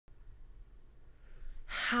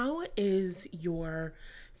How is your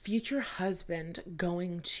future husband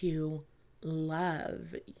going to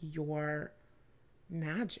love your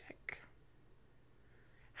magic?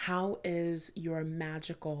 How is your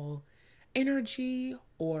magical energy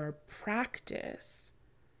or practice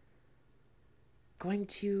going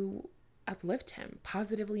to uplift him,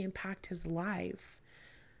 positively impact his life,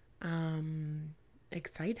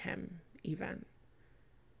 excite him even?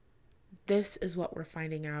 This is what we're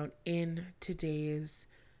finding out in today's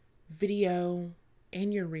video,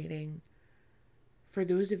 in your reading. For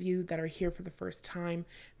those of you that are here for the first time,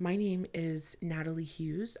 my name is Natalie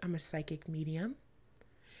Hughes. I'm a psychic medium.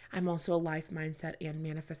 I'm also a life mindset and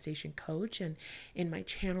manifestation coach. And in my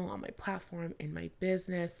channel, on my platform, in my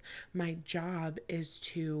business, my job is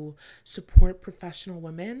to support professional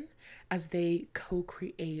women as they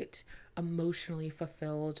co-create emotionally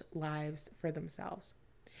fulfilled lives for themselves.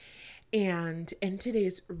 And in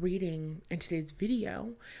today's reading, in today's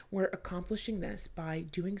video, we're accomplishing this by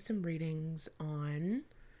doing some readings on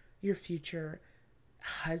your future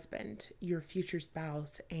husband, your future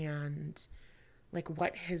spouse, and like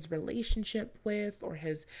what his relationship with or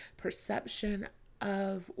his perception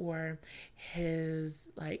of or his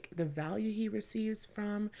like the value he receives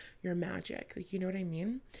from your magic. Like, you know what I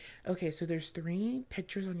mean? Okay, so there's 3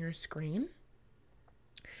 pictures on your screen.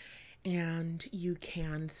 And you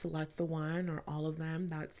can select the one or all of them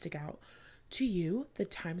that stick out to you. The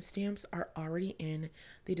timestamps are already in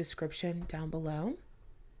the description down below.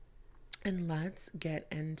 And let's get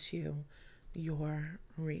into your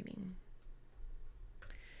reading.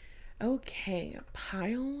 Okay,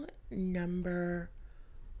 pile number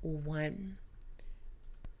 1.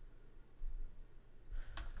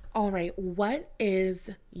 All right, what is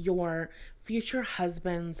your future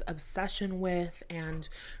husband's obsession with and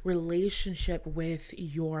relationship with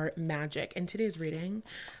your magic? In today's reading,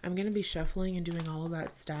 I'm going to be shuffling and doing all of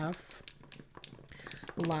that stuff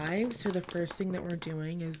live. So the first thing that we're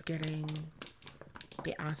doing is getting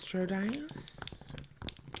the Astro dice,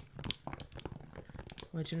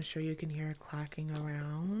 which I'm sure you can hear clacking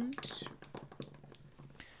around.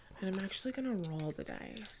 And I'm actually going to roll the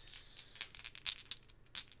dice.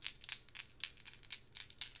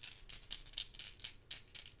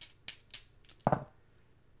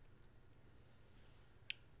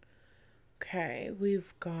 Okay,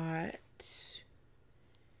 we've got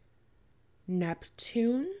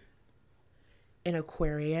Neptune in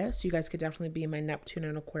Aquarius. You guys could definitely be my Neptune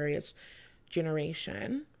and Aquarius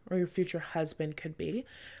generation, or your future husband could be.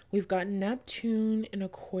 We've got Neptune in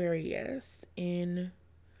Aquarius in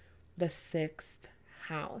the 6th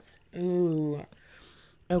house. Ooh.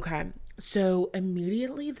 Okay, so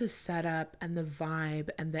immediately the setup and the vibe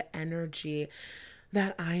and the energy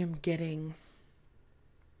that I am getting,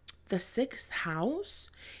 the 6th house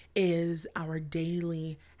is our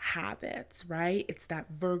daily habits, right? It's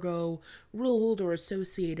that Virgo ruled or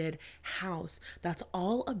associated house. That's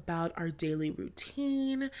all about our daily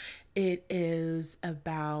routine. It is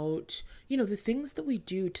about, the things that we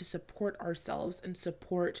do to support ourselves and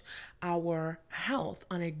support our health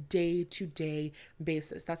on a day-to-day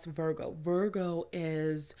basis. That's Virgo. Virgo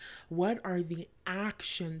is, what are the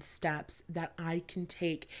action steps that I can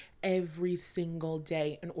take every single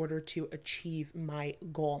day in order to achieve my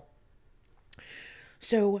goal?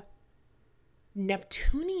 So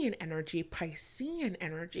Neptunian energy, Piscean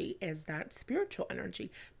energy is that spiritual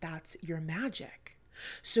energy. That's your magic.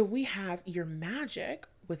 So we have your magic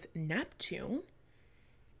with Neptune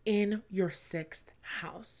in your 6th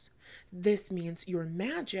house. This means your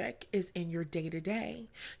magic is in your day-to-day.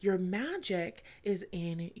 Your magic is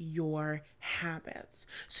in your habits.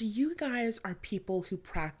 So you guys are people who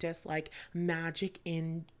practice like magic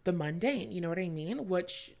in the mundane. You know what I mean?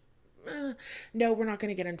 Which no, we're not going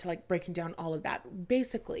to get into like breaking down all of that.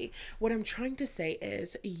 Basically, what I'm trying to say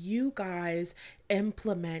is you guys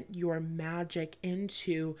implement your magic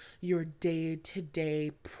into your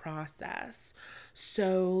day-to-day process.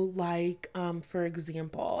 So like, for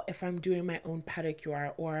example, if I'm doing my own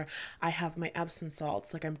pedicure or I have my Epsom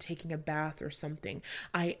salts, like I'm taking a bath or something,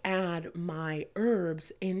 I add my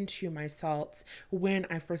herbs into my salts when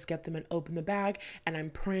I first get them and open the bag, and I'm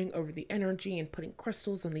praying over the energy and putting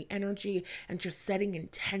crystals in the energy and just setting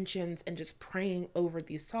intentions and just praying over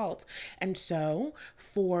these salts. And so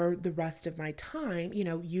for the rest of my time, time,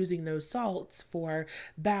 using those salts for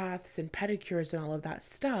baths and pedicures and all of that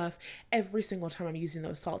stuff, every single time I'm using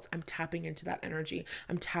those salts, I'm tapping into that energy.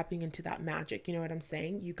 I'm tapping into that magic. You know what I'm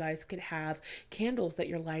saying? You guys could have candles that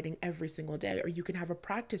you're lighting every single day, or you can have a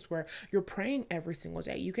practice where you're praying every single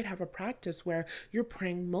day. You could have a practice where you're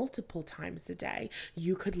praying multiple times a day.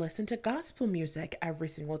 You could listen to gospel music every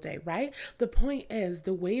single day, right? The point is,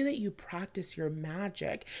 the way that you practice your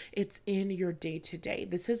magic, it's in your day to day.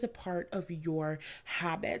 This is a part of your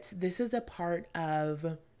habits. This is a part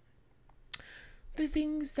of the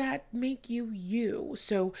things that make you you.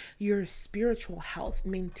 So your spiritual health,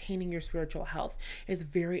 maintaining your spiritual health is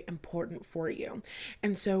very important for you.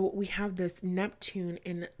 And so we have this Neptune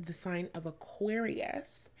in the sign of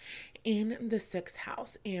Aquarius in the 6th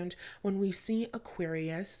house. And when we see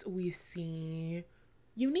Aquarius, we see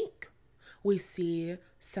unique. We see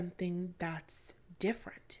something that's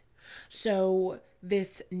different. So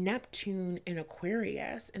this Neptune in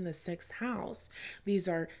Aquarius in the 6th house, these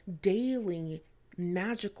are daily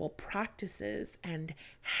magical practices and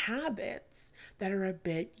habits that are a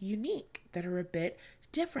bit unique, that are a bit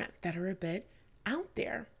different, that are a bit out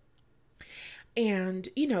there. And,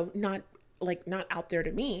 not out there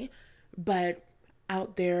to me, but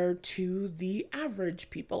out there to the average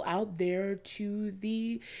people, out there to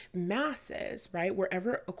the masses, right?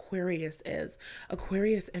 Wherever Aquarius is,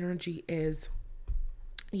 Aquarius energy is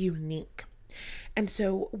unique. And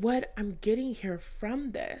so what I'm getting here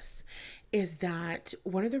from this is that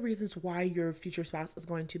one of the reasons why your future spouse is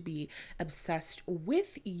going to be obsessed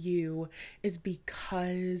with you is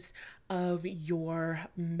because of your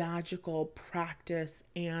magical practice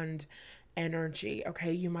and energy.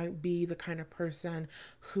 Okay, you might be the kind of person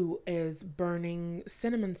who is burning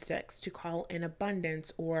cinnamon sticks to call in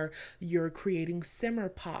abundance, or you're creating simmer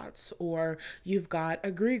pots, or you've got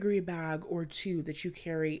a gree bag or two that you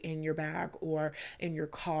carry in your bag or in your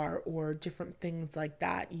car, or different things like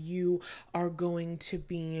that. You are going to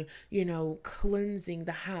be, cleansing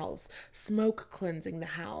the house, smoke cleansing the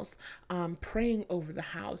house, praying over the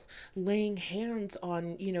house, laying hands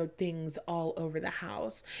on, things all over the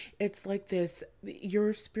house. It's like this,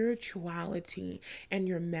 your spirituality and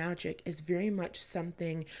your magic is very much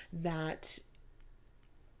something that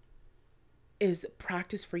is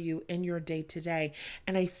practiced for you in your day to day.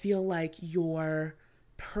 And I feel like your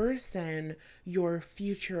person, your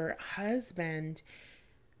future husband,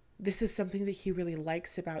 this is something that he really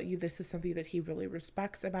likes about you. This is something that he really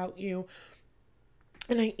respects about you.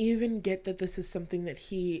 And I even get that this is something that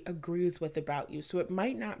he agrees with about you. So it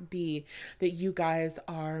might not be that you guys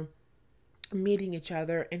are meeting each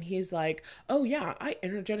other and he's like, oh yeah, I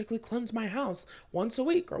energetically cleanse my house once a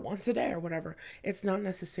week or once a day or whatever. It's not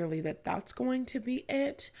necessarily that that's going to be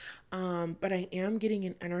it. But I am getting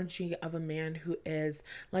an energy of a man who is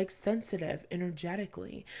like sensitive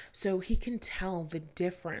energetically. So he can tell the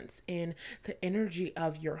difference in the energy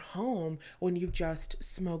of your home when you've just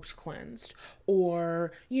smoked cleansed,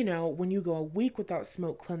 or, when you go a week without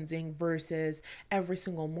smoke cleansing versus every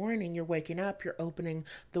single morning you're waking up, you're opening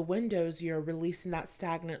the windows, you're releasing that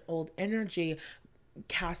stagnant old energy,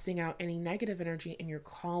 casting out any negative energy, and you're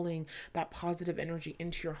calling that positive energy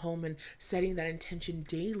into your home and setting that intention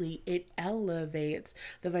daily. It elevates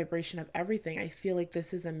the vibration of everything. I feel like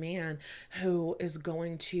this is a man who is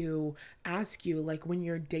going to ask you, like when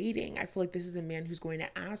you're dating, I feel like this is a man who's going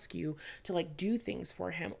to ask you to like do things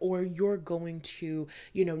for him, or you're going to,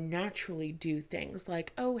 naturally do things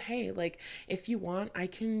like, oh, hey, like if you want, I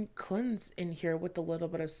can cleanse in here with a little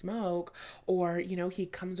bit of smoke, or, he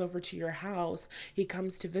comes over to your house, he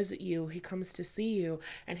comes to visit you, he comes to see you,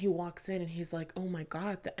 and he walks in and he's like, oh my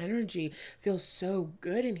God, the energy feels so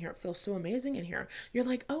good in here. It feels so amazing in here. You're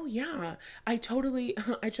like, oh yeah, I totally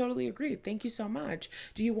agree. Thank you so much.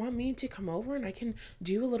 Do you want me to come over and I can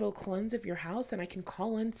do a little cleanse of your house and I can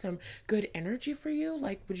call in some good energy for you?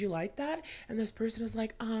 Like, would you like that? And this person is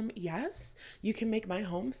like, yes, you can make my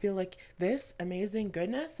home feel like this amazing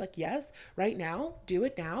goodness. Like, yes, right now, do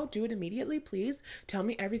it immediately, please. Tell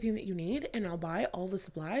me everything that you need and I'll buy all the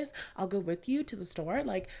supplies. I'll go with you to the store.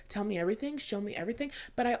 Like, tell me everything, show me everything.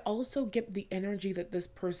 But I also get the energy that this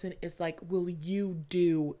person is like, will you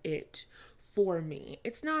do it for me?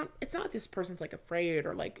 It's not this person's like afraid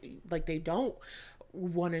or like they don't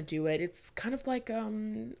want to do it. It's kind of like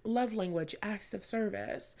love language, acts of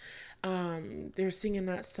service. They're singing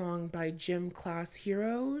that song by Gym Class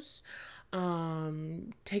Heroes.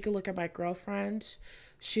 Take a Look at My Girlfriend.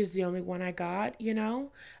 She's the only one I got, you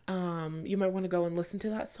know? You might want to go and listen to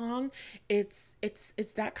that song. It's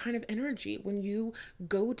that kind of energy when you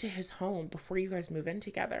go to his home before you guys move in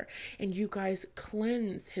together and you guys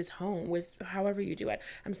cleanse his home with however you do it.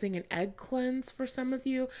 I'm saying an egg cleanse for some of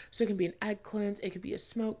you. So it can be an egg cleanse, it could be a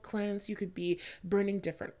smoke cleanse, you could be burning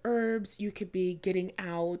different herbs, you could be getting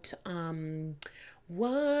out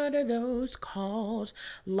what are those called,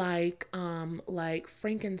 like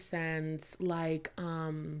frankincense, like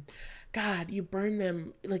God, you burn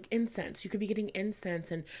them like incense. You could be getting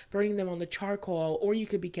incense and burning them on the charcoal, or you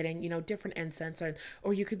could be getting, you know, different incense,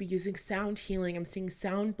 or you could be using sound healing. I'm seeing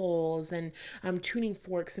sound bowls and tuning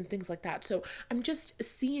forks and things like that. So I'm just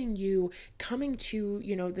seeing you coming to,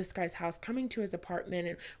 you know, this guy's house, coming to his apartment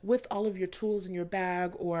and with all of your tools in your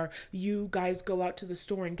bag, or you guys go out to the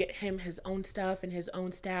store and get him his own stuff and his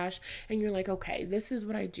own stash. And you're like, okay, this is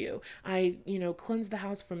what I do. I, you know, cleanse the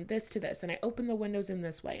house from this to this, and I open the windows in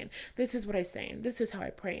this way. And this is what I say, and this is how I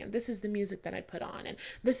pray, and this is the music that I put on, and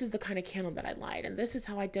this is the kind of candle that I light, and this is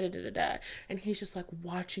how I da. And he's just like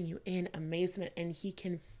watching you in amazement, and he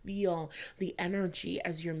can feel the energy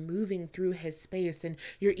as you're moving through his space, and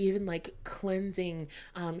you're even like cleansing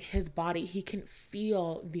his body. He can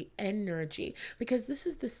feel the energy because this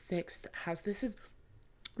is the sixth house. This is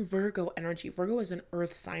Virgo energy. Virgo is an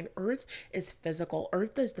earth sign. Earth is physical.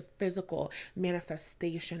 Earth is the physical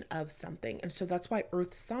manifestation of something. And so that's why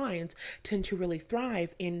earth signs tend to really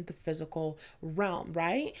thrive in the physical realm,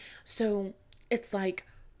 right? So it's like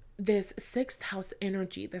this sixth house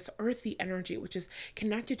energy, this earthy energy, which is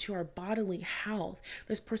connected to our bodily health.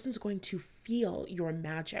 This person's going to feel your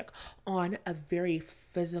magic on a very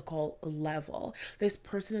physical level. This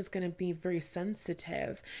person is going to be very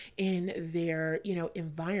sensitive in their, you know,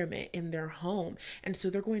 environment, in their home. And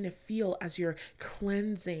so they're going to feel as you're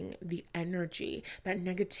cleansing the energy, that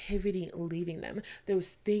negativity leaving them,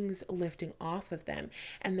 those things lifting off of them.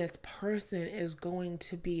 And this person is going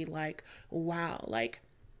to be like, wow, like,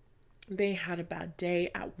 they had a bad day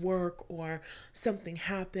at work, or something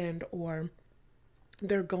happened, or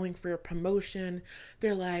they're going for a promotion.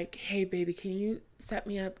 They're like, hey baby, can you set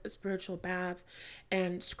me up a spiritual bath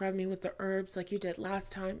and scrub me with the herbs like you did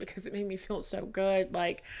last time, because it made me feel so good.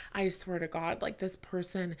 Like, I swear to God, like, this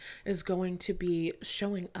person is going to be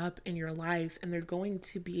showing up in your life, and they're going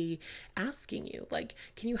to be asking you, like,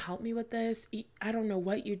 can you help me with this? I don't know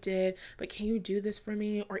what you did, but can you do this for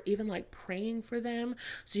me? Or even like praying for them.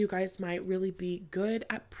 So you guys might really be good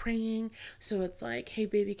at praying. So it's like, hey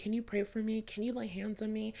baby, can you pray for me? Can you lay hands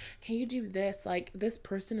on me? Can you do this? Like, this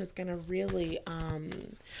person is gonna really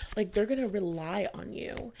like, they're gonna rely on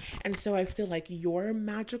you. And so I feel like your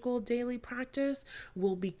magical daily practice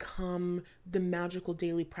will become the magical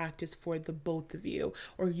daily practice for the both of you,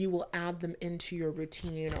 or you will add them into your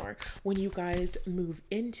routine, or when you guys move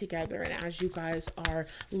in together and as you guys are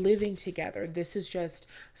living together, this is just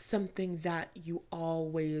something that you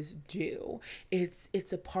always do.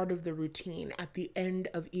 It's a part of the routine. At the end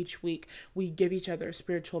of each week, we give each other a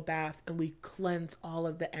spiritual bath and we cleanse all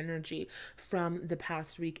of the energy from the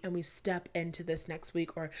past week, and we step into this next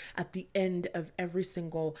week, or at the end of every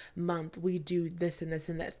single month, we do this and this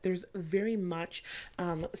and this. There's very much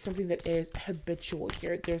something that is habitual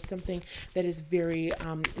here. There's something that is very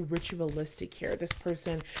ritualistic here. This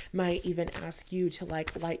person might even ask you to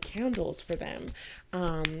like light candles for them.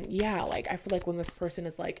 Yeah, like, I feel like when this person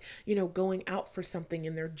is like, you know, going out for something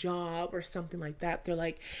in their job or something like that, they're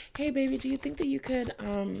like, hey baby, do you think that you could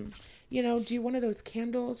you know, do one of those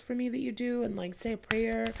candles for me that you do, and like say a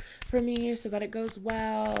prayer for me so that it goes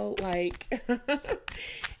well, like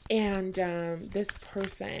and this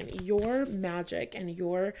person, your magic and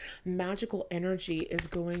your magical energy is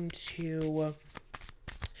going to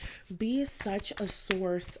be such a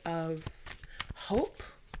source of hope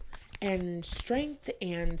and strength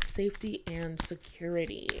and safety and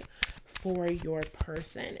security for your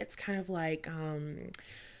person. It's kind of like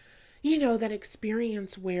you know, that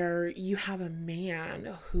experience where you have a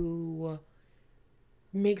man who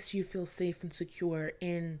makes you feel safe and secure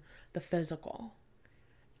in the physical,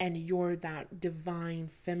 and you're that divine,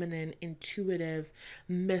 feminine, intuitive,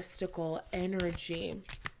 mystical energy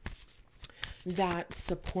that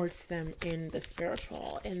supports them in the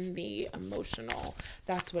spiritual, in the emotional.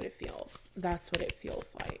 That's what it feels. That's what it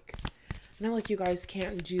feels like. Not like you guys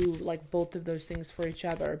can't do like both of those things for each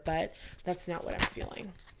other, but that's not what I'm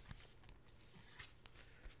feeling.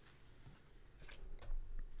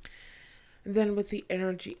 Then with the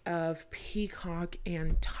energy of Peacock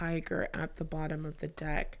and Tiger at the bottom of the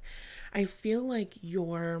deck, I feel like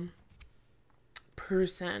your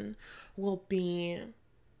person will be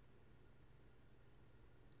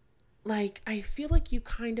like, I feel like you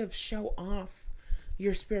kind of show off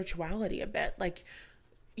your spirituality a bit. Like,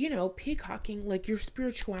 you know, peacocking, like your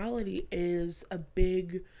spirituality is a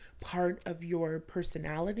big part of your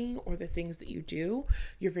personality or the things that you do.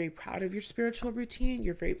 You're very proud of your spiritual routine.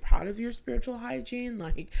 You're very proud of your spiritual hygiene.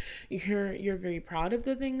 Like you're very proud of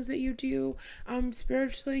the things that you do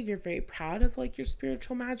spiritually. You're very proud of like your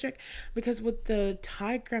spiritual magic, because with the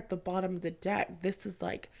tiger at the bottom of the deck, this is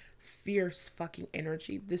like fierce fucking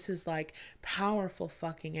energy. This is like powerful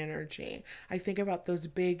fucking energy. I think about those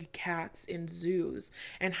big cats in zoos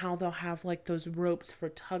and how they'll have like those ropes for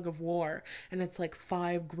tug of war, and it's like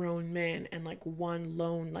 5 grown men and like one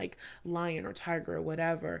lone like lion or tiger or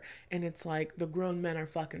whatever, and it's like the grown men are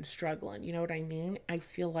fucking struggling. You know what I mean? I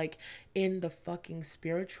feel like in the fucking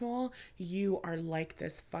spiritual, you are like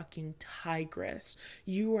this fucking tigress.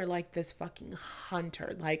 You are like this fucking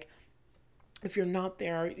hunter. Like, if you're not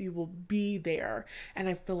there, you will be there. And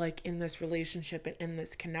I feel like in this relationship and in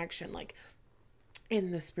this connection, like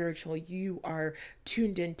in the spiritual, you are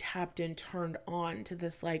tuned in, tapped in, turned on to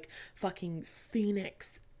this like fucking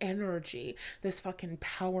phoenix energy, this fucking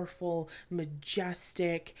powerful,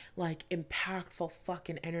 majestic, like impactful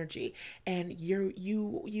fucking energy. And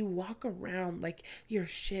you walk around like your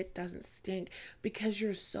shit doesn't stink because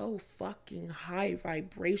you're so fucking high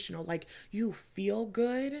vibrational. Like you feel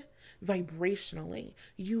good vibrationally.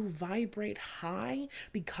 You vibrate high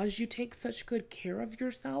because you take such good care of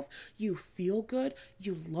yourself. You feel good,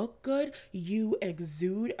 you look good, you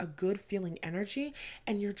exude a good feeling energy,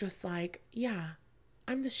 and you're just like, yeah,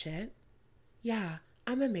 I'm the shit. Yeah,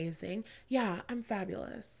 I'm amazing. Yeah, I'm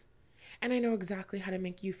fabulous. And I know exactly how to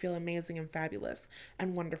make you feel amazing and fabulous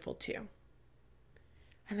and wonderful too.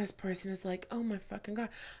 And this person is like, oh my fucking God,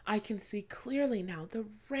 I can see clearly now. The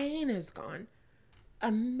rain is gone.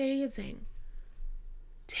 Amazing.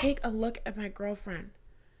 Take a look at my girlfriend.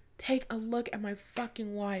 Take a look at my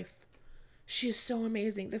fucking wife. She is so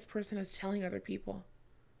amazing. This person is telling other people,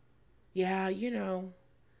 yeah,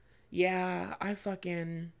 yeah, I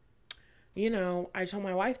fucking, I told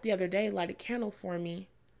my wife the other day, light a candle for me.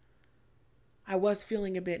 I was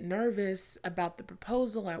feeling a bit nervous about the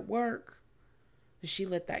proposal at work. She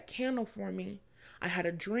lit that candle for me. I had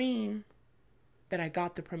a dream that I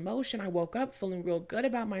got the promotion. I woke up feeling real good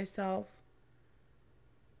about myself.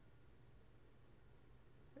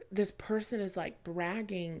 This person is like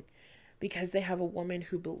bragging because they have a woman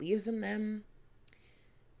who believes in them.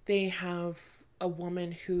 They have a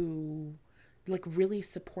woman who like really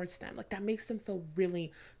supports them. Like that makes them feel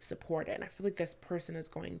really supported. And I feel like this person is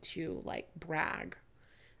going to like brag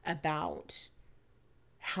about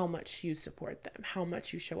how much you support them, how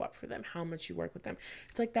much you show up for them, how much you work with them.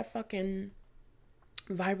 It's like that fucking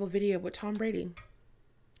viral video with Tom Brady.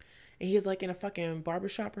 And he's like in a fucking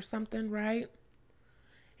barbershop or something, right?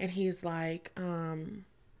 And he's like,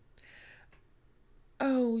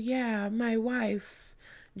 oh yeah, my wife,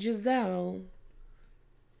 Giselle,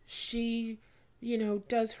 she,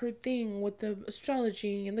 does her thing with the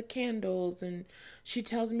astrology and the candles, and she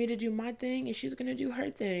tells me to do my thing and she's gonna do her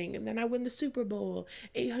thing, and then I win the Super Bowl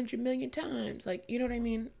 800 million times. Like, you know what I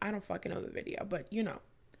mean? I don't fucking know the video, but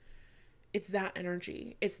it's that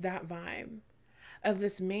energy, it's that vibe of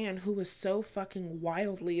this man who was so fucking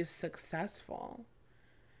wildly successful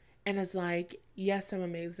and is like, yes, I'm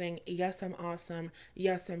amazing, yes, I'm awesome,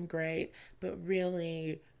 yes, I'm great, but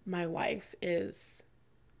really my wife is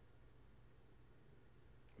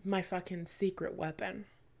my fucking secret weapon.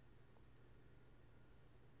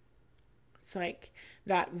 It's like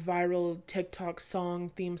that viral TikTok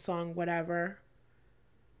song, theme song, whatever.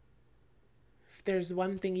 If there's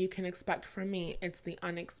one thing you can expect from me, it's the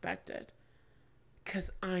unexpected. Because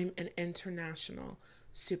I'm an international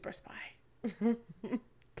super spy.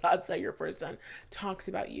 That's how your person talks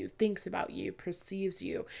about you, thinks about you, perceives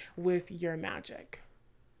you with your magic.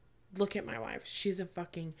 Look at my wife. She's a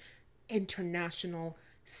fucking international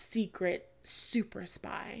secret super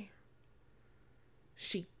spy.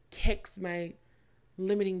 She kicks my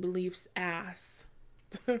limiting beliefs ass.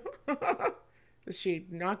 She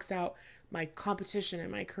knocks out my competition in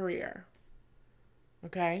my career.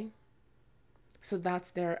 Okay? So that's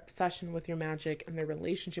their obsession with your magic and their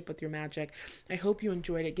relationship with your magic. I hope you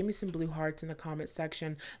enjoyed it. Give me some blue hearts in the comment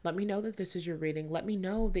section. Let me know that this is your reading. Let me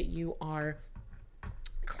know that you are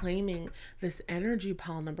claiming this energy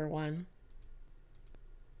pile number 1.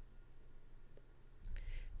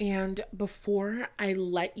 And before I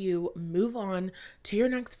let you move on to your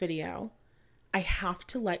next video, I have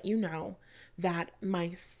to let you know that my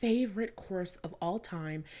favorite course of all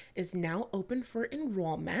time is now open for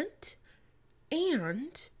enrollment.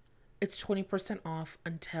 And it's 20% off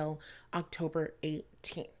until October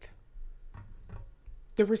 18th.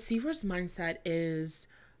 The receiver's mindset is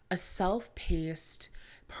a self-paced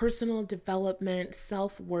personal development,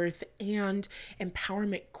 self-worth, and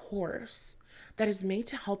empowerment course that is made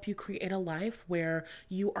to help you create a life where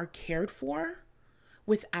you are cared for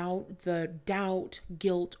without the doubt,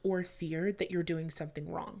 guilt, or fear that you're doing something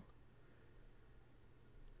wrong.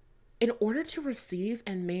 In order to receive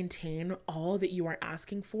and maintain all that you are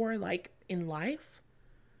asking for, like in life,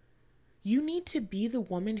 you need to be the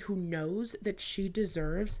woman who knows that she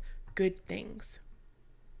deserves good things.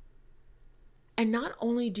 And not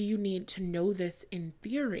only do you need to know this in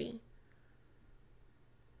theory,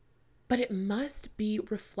 but it must be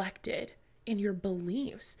reflected in your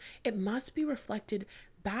beliefs. It must be reflected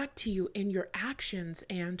back to you in your actions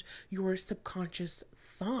and your subconscious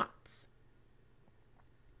thoughts.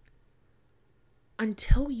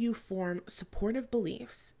 Until you form supportive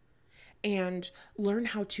beliefs and learn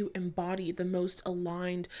how to embody the most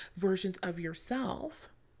aligned versions of yourself,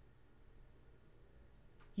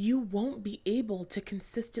 you won't be able to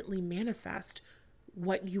consistently manifest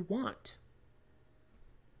what you want.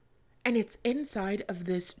 And it's inside of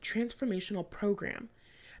this transformational program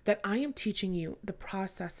that I am teaching you the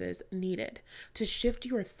processes needed to shift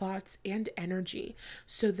your thoughts and energy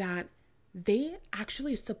so that they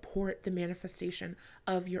actually support the manifestation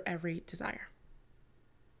of your every desire.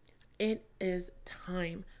 It is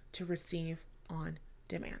time to receive on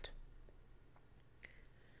demand.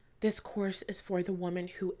 This course is for the woman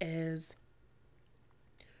who is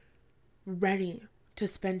ready to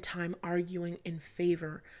spend time arguing in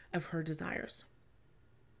favor of her desires.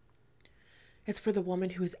 It's for the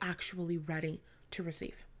woman who is actually ready to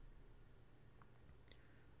receive.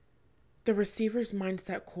 The Receiver's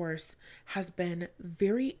Mindset course has been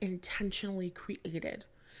very intentionally created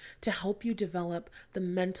to help you develop the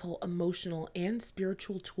mental, emotional, and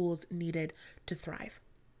spiritual tools needed to thrive.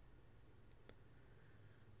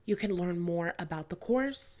 You can learn more about the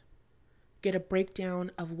course, get a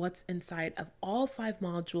breakdown of what's inside of all 5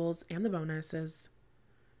 modules and the bonuses.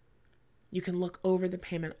 You can look over the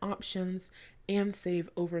payment options and save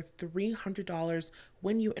over $300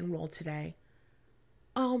 when you enroll today,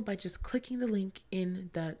 all by just clicking the link in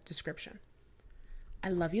the description. I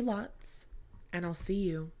love you lots, and I'll see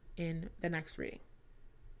you in the next reading.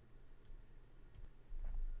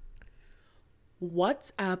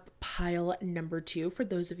 What's up, pile number 2? For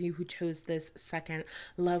those of you who chose this second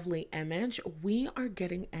lovely image, we are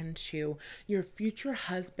getting into your future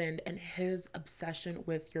husband and his obsession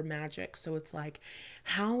with your magic. So it's like,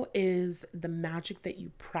 how is the magic that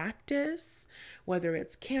you practice, whether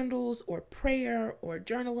it's candles or prayer or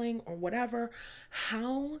journaling or whatever,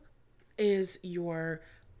 how is your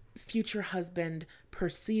future husband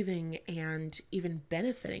perceiving and even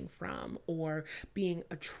benefiting from or being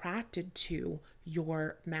attracted to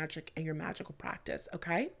your magic and your magical practice?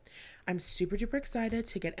 Okay, I'm super duper excited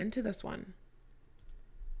to get into this one.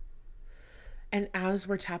 And as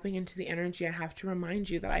we're tapping into the energy, I have to remind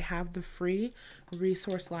you that I have the free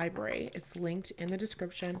resource library. It's linked in the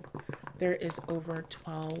description. There is over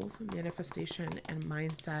 12 manifestation and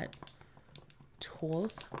mindset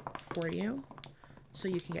tools for you, so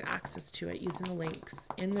you can get access to it using the links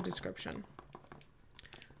in the description.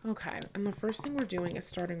 Okay, and the first thing we're doing is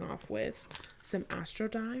starting off with some Astro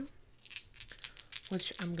Die,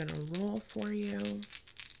 which I'm going to roll for you.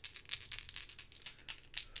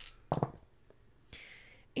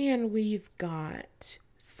 And we've got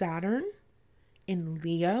Saturn in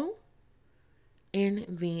Leo in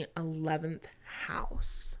the 11th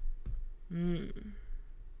house.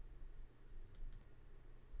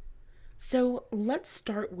 So let's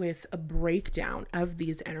start with a breakdown of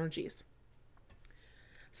these energies.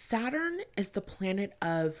 Saturn is the planet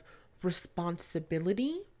of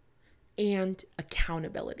responsibility and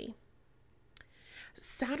accountability.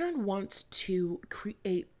 Saturn wants to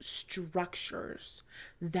create structures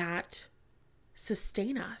that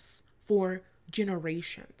sustain us for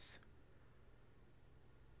generations.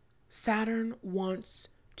 Saturn wants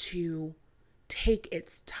to take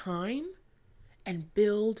its time and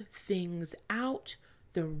build things out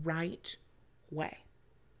the right way.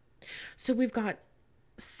 So we've got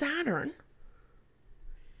Saturn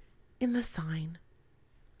in the sign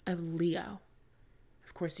of Leo.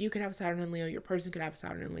 Of course, you could have Saturn in Leo, your person could have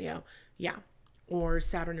Saturn in Leo, yeah. Or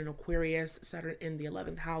Saturn in Aquarius, Saturn in the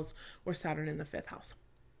 11th house, or Saturn in the 5th house.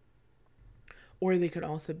 Or they could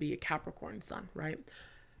also be a Capricorn sun, right?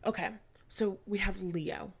 Okay, so we have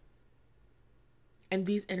Leo. And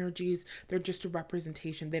these energies, they're just a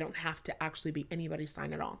representation. They don't have to actually be anybody's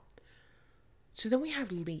sign at all. So then we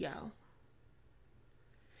have Leo.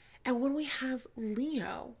 And when we have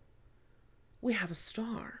Leo, we have a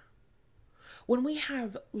star. When we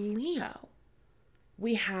have Leo,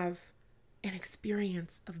 we have an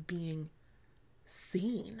experience of being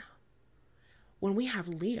seen. When we have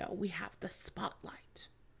Leo, we have the spotlight,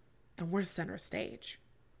 and we're center stage,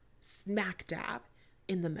 smack dab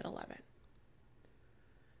in the middle of it.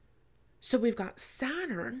 So we've got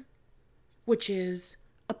Saturn, which is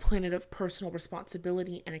a planet of personal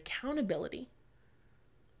responsibility and accountability.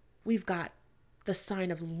 We've got the sign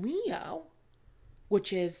of Leo,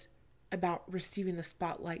 which is about receiving the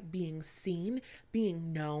spotlight, being seen,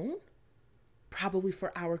 being known, probably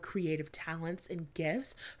for our creative talents and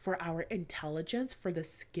gifts, for our intelligence, for the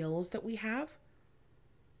skills that we have.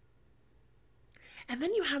 And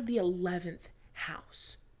then you have the 11th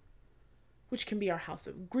house, which can be our house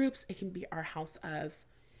of groups. It can be our house of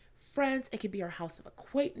friends. It can be our house of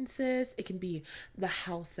acquaintances. It can be the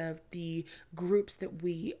house of the groups that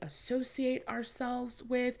we associate ourselves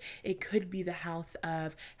with. It could be the house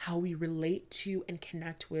of how we relate to and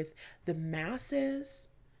connect with the masses.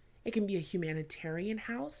 It can be a humanitarian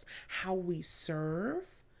house, how we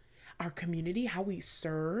serve our community, how we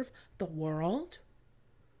serve the world.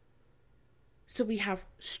 So we have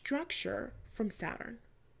structure from Saturn,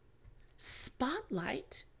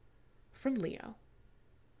 spotlight from Leo,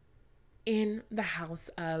 in the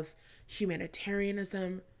house of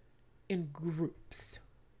humanitarianism in groups.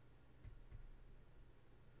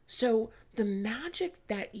 So the magic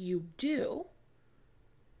that you do,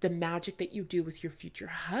 the magic that you do with your future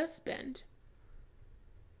husband,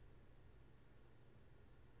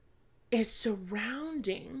 is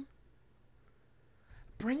surrounding,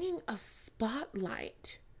 bringing a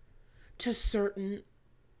spotlight to certain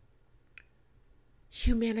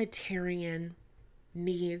humanitarian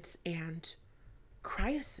needs and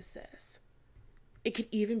crises. It could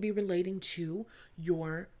even be relating to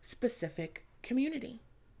your specific community.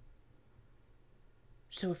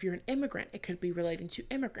 So if you're an immigrant, it could be relating to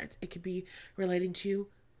immigrants. It could be relating to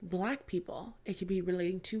Black people. It could be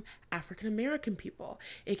relating to African American people.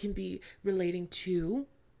 It can be relating to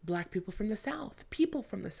Black people from the South,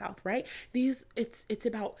 right? It's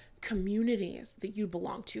about communities that you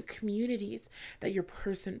belong to, communities that your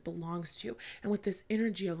person belongs to. And with this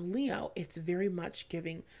energy of Leo, it's very much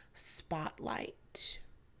giving spotlight.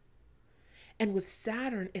 And with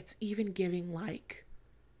Saturn, it's even giving like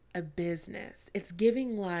a business. It's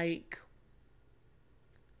giving like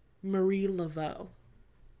Marie Laveau,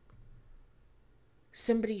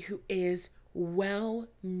 somebody who is well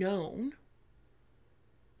known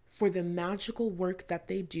for the magical work that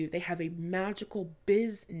they do. They have a magical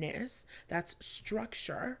business. That's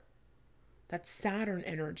structure. That's Saturn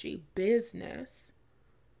energy, business.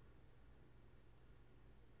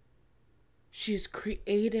 She's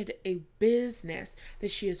created a business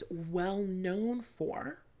that she is well known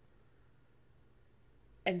for.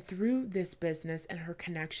 And through this business and her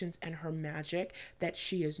connections and her magic that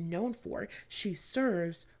she is known for, she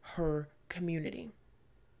serves her community.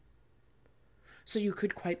 So you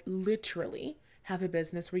could quite literally have a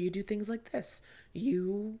business where you do things like this.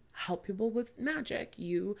 You help people with magic.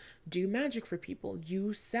 You do magic for people.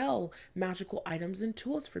 You sell magical items and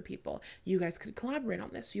tools for people. You guys could collaborate on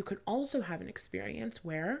this. You could also have an experience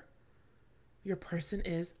where your person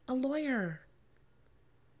is a lawyer.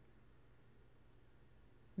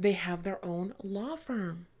 They have their own law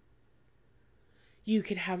firm. You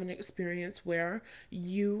could have an experience where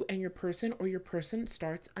you and your person or your person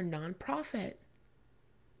starts a nonprofit.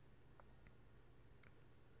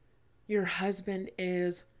 Your husband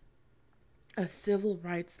is a civil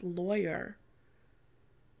rights lawyer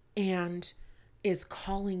and is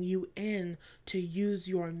calling you in to use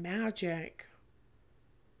your magic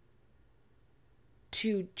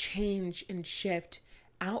to change and shift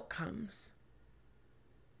outcomes,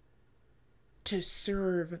 to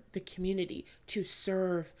serve the community, to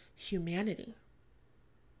serve humanity.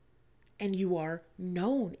 And you are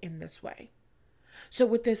known in this way. So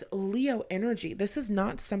with this Leo energy, this is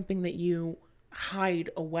not something that you hide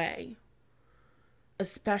away,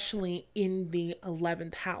 especially in the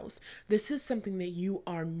 11th house. This is something that you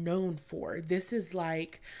are known for. This is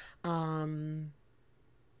like, I'm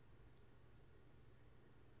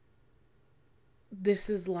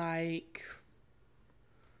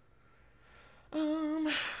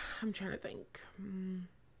trying to think.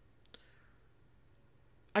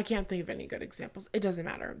 I can't think of any good examples. It doesn't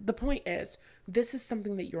matter. The point is, this is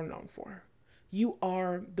something that you're known for. You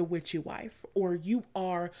are the witchy wife, or you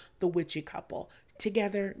are the witchy couple.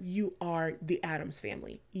 Together, you are the Addams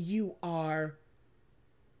family. You are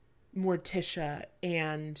Morticia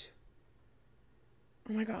and,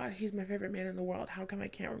 oh my God, he's my favorite man in the world. How come I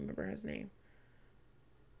can't remember his name?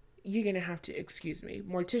 you're going to have to excuse me.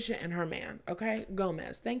 Morticia and her man, okay?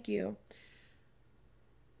 Gomez, thank you.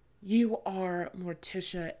 You are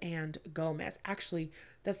Morticia and Gomez. Actually,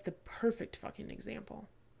 that's the perfect fucking example.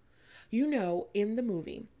 You know, in the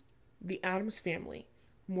movie, The Addams Family,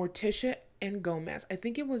 Morticia and Gomez, I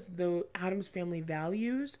think it was the Addams Family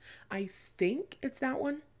Values. I think it's that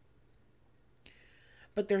one.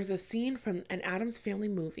 But there's a scene from an Addams Family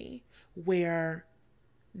movie where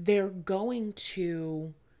they're going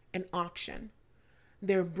to an auction.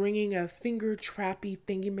 They're bringing a finger trappy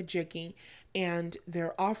thingy majiggy and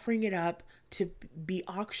they're offering it up to be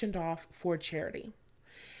auctioned off for charity.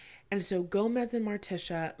 And so Gomez and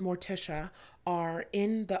Morticia are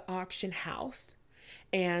in the auction house,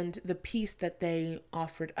 and the piece that they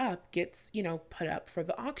offered up gets, put up for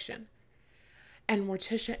the auction. And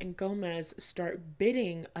Morticia and Gomez start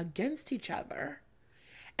bidding against each other.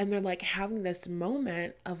 And they're like having this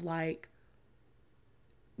moment of like,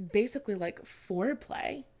 basically like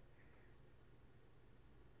foreplay,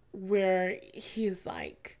 where he's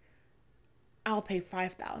like, I'll pay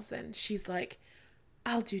 5,000. She's like,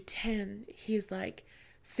 I'll do 10. He's like,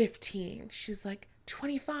 15. She's like,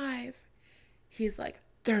 25. He's like,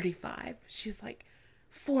 35. She's like,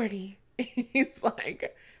 40. He's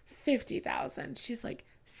like, 50,000. She's like,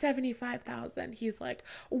 75,000. He's like,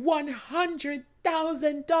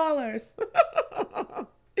 $100,000.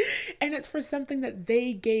 And it's for something that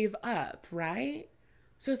they gave up, right?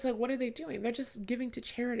 So it's like, what are they doing? They're just giving to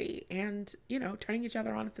charity and, turning each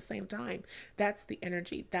other on at the same time. That's the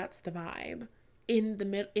energy. That's the vibe. In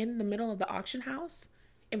the middle of the auction house,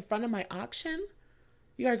 in front of my auction,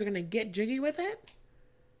 you guys are going to get jiggy with it?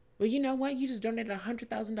 Well, you know what? You just donated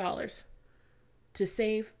 $100,000 to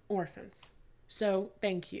save orphans. So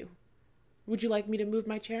thank you. Would you like me to move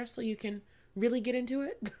my chair so you can really get into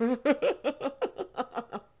it?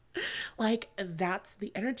 Like, that's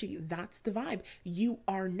the energy. That's the vibe. You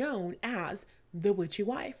are known as the witchy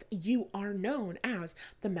wife. You are known as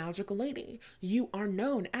the magical lady. You are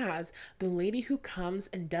known as the lady who comes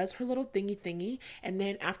and does her little thingy. And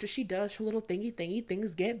then after she does her little thingy,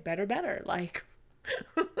 things get better. Like,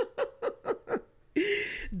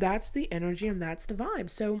 that's the energy and that's the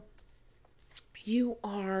vibe. So you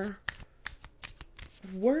are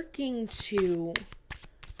working to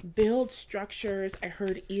build structures. I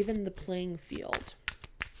heard even the playing field.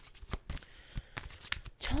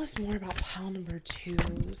 Tell us more about pile number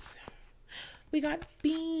 2s. We got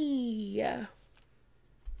B.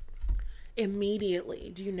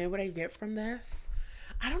 Immediately. Do you know what I get from this?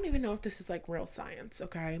 I don't even know if this is like real science,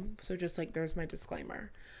 okay? So just like, there's my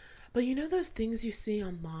disclaimer. But you know those things you see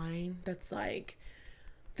online that's like,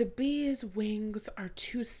 the bee's wings are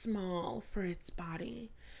too small for its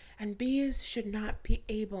body, and bees should not be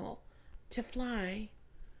able to fly.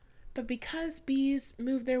 But because bees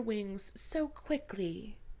move their wings so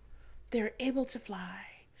quickly, they're able to fly.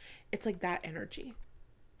 It's like that energy,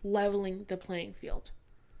 leveling the playing field.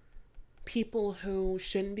 People who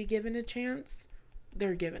shouldn't be given a chance,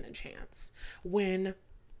 they're given a chance. When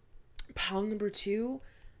pile number 2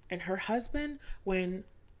 and her husband, when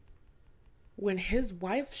his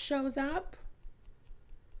wife shows up,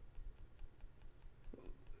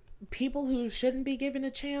 people who shouldn't be given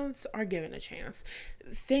a chance are given a chance.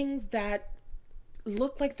 Things that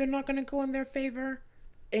look like they're not going to go in their favor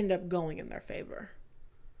end up going in their favor.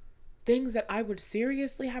 Things that I would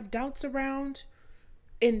seriously have doubts around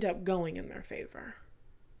end up going in their favor.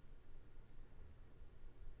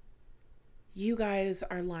 You guys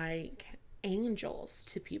are like angels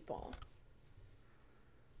to people.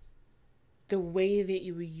 The way that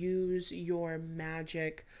you use your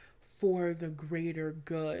magic for the greater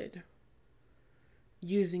good,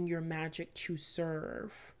 using your magic to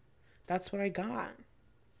serve. That's what I got.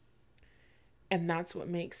 And that's what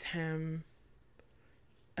makes him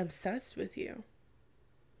obsessed with you.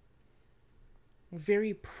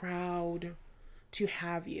 Very proud to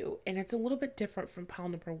have you. And it's a little bit different from pile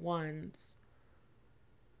number 1's.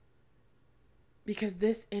 Because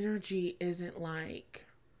this energy isn't like,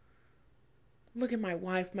 look at my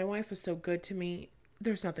wife. My wife is so good to me.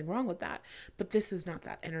 There's nothing wrong with that. But this is not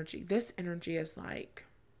that energy. This energy is like,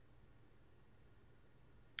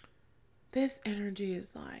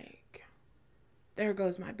 there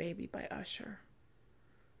goes my baby by Usher.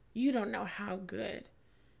 You don't know how good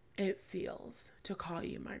it feels to call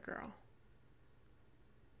you my girl.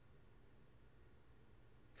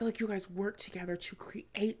 I feel like you guys work together to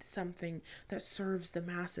create something that serves the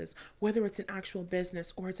masses, whether it's an actual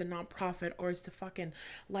business or it's a nonprofit or it's a fucking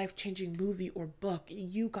life-changing movie or book.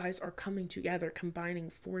 You guys are coming together, combining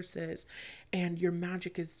forces, and your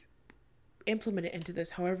magic is implemented into this,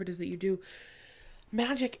 however it is that you do.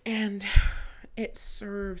 magic, and it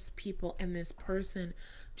serves people, and this person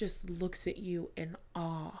just looks at you in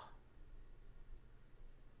awe.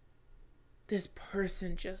 This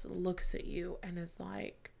person just looks at you and is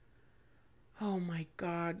like, oh my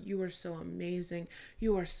God, you are so amazing.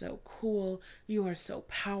 You are so cool. You are so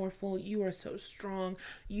powerful. You are so strong.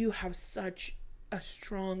 You have such a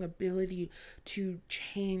strong ability to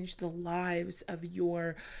change the lives of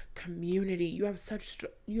your community. You have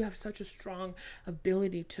such a strong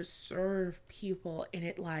ability to serve people, and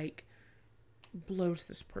it like blows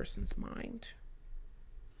this person's mind.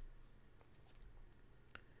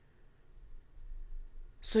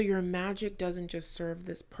 So your magic doesn't just serve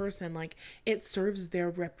this person, like it serves their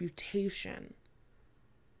reputation,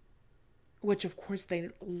 which of course they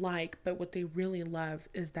like, but what they really love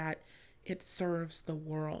is that it serves the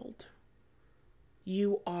world.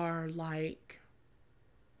 You are like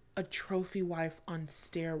a trophy wife on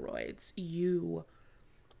steroids. You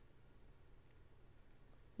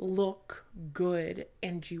look good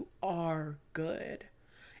and you are good.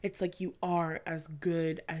 It's like you are as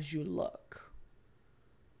good as you look.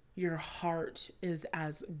 Your heart is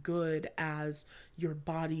as good as your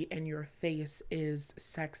body, and your face is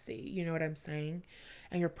sexy. You know what I'm saying?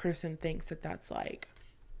 And your person thinks that that's like,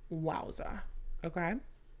 wowza. Okay?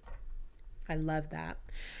 I love that.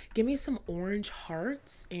 Give me some orange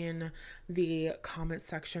hearts in the comment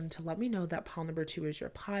section to let me know that pile number 2 is your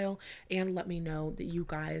pile, and let me know that you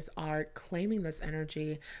guys are claiming this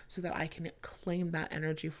energy so that I can claim that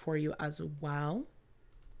energy for you as well.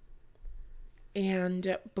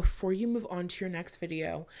 And before you move on to your next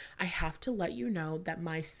video, I have to let you know that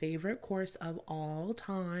my favorite course of all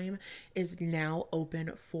time is now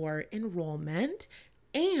open for enrollment,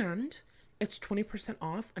 and it's 20%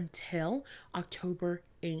 off until October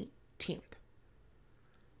 18th.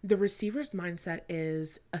 The Receiver's Mindset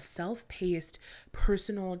is a self-paced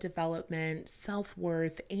personal development,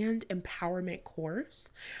 self-worth, and empowerment course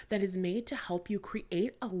that is made to help you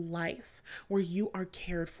create a life where you are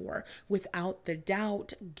cared for without the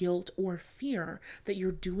doubt, guilt, or fear that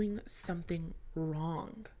you're doing something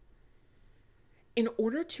wrong. In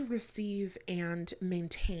order to receive and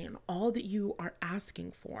maintain all that you are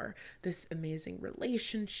asking for, this amazing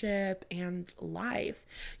relationship and life,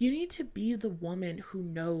 you need to be the woman who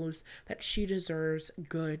knows that she deserves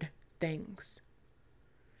good things.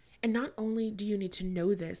 And not only do you need to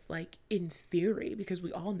know this like in theory, because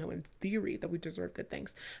we all know in theory that we deserve good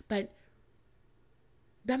things, but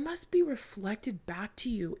that must be reflected back to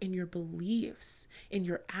you in your beliefs, in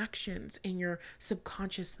your actions, in your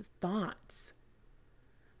subconscious thoughts.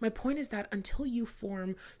 My point is that until you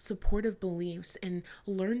form supportive beliefs and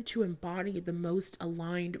learn to embody the most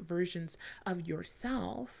aligned versions of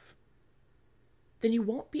yourself, then you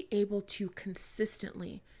won't be able to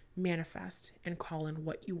consistently manifest and call in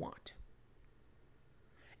what you want.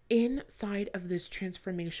 Inside of this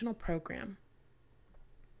transformational program,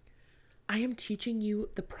 I am teaching you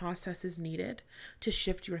the processes needed to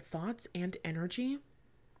shift your thoughts and energy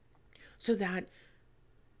so that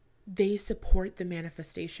they support the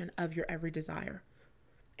manifestation of your every desire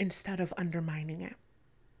instead of undermining it.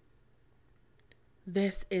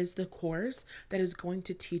 This is the course that is going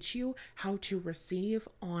to teach you how to receive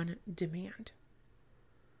on demand.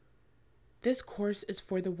 This course is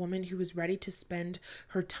for the woman who is ready to spend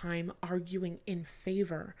her time arguing in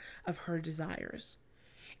favor of her desires.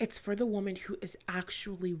 It's for the woman who is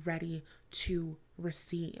actually ready to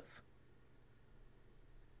receive.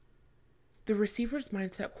 The Receiver's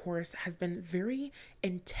Mindset course has been very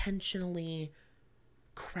intentionally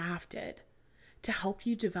crafted to help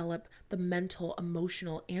you develop the mental,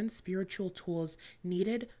 emotional, and spiritual tools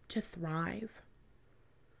needed to thrive.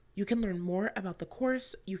 You can learn more about the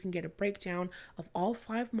course. You can get a breakdown of all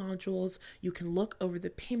 5 modules. You can look over the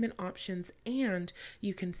payment options, and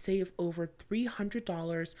you can save over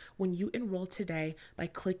 $300 when you enroll today by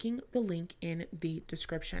clicking the link in the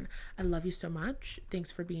description. I love you so much.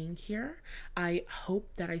 Thanks for being here. I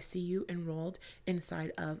hope that I see you enrolled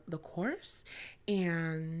inside of the course,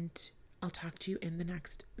 and I'll talk to you in the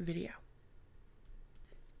next video.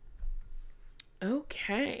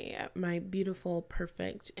 Okay, my beautiful,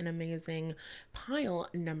 perfect, and amazing pile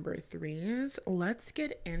number 3s. Let's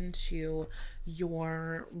get into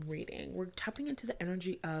your reading. We're tapping into the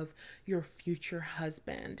energy of your future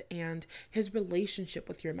husband and his relationship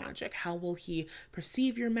with your magic. How will he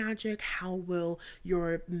perceive your magic? How will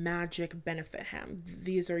your magic benefit him?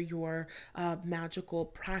 These are your magical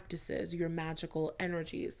practices, your magical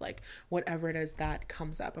energies, like whatever it is that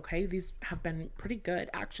comes up, okay? These have been pretty good,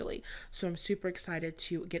 actually. So I'm super excited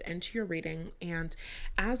to get into your reading. And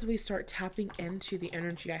as we start tapping into the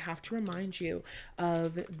energy, I have to remind you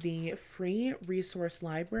of the free resource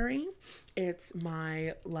library. It's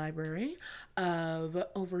my library of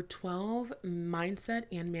over 12 mindset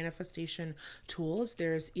and manifestation tools.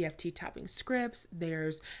 There's EFT tapping scripts,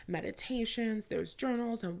 there's meditations, there's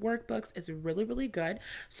journals and workbooks. It's really, really good.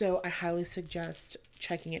 So I highly suggest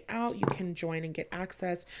checking it out. You can join and get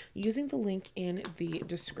access using the link in the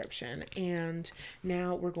description. And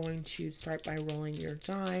now we're going to start by rolling your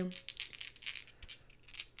die.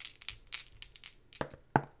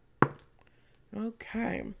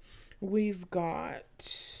 Okay, we've got,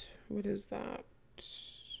 what is that?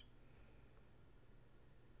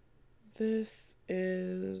 This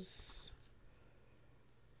is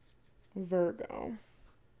Virgo.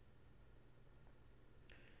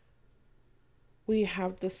 We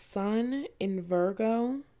have the sun in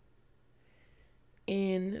Virgo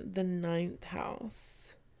in the 9th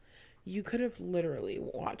house. You could have literally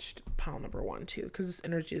watched pile number 1 too, because this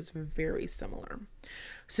energy is very similar.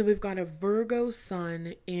 So we've got a Virgo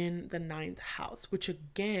sun in the 9th house, which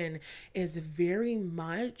again is very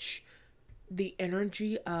much the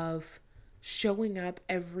energy of showing up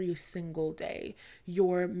every single day.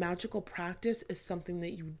 Your magical practice is something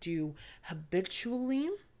that you do habitually.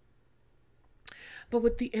 But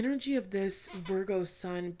with the energy of this Virgo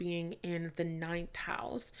sun being in the 9th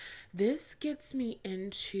house, this gets me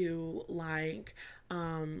into like,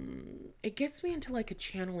 it gets me into like a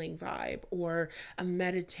channeling vibe or a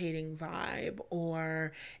meditating vibe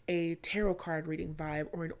or a tarot card reading vibe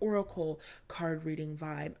or an oracle card reading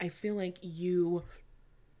vibe. I feel like you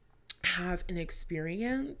have an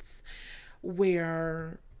experience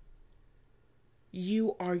where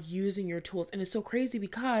you are using your tools. And it's so crazy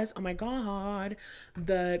because, oh my God,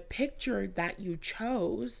 the picture that you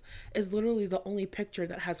chose is literally the only picture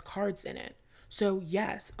that has cards in it. So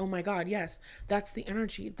yes, oh my God, yes, that's the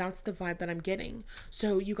energy. That's the vibe that I'm getting.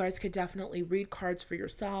 So you guys could definitely read cards for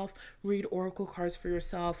yourself, read oracle cards for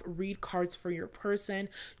yourself, read cards for your person,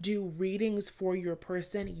 do readings for your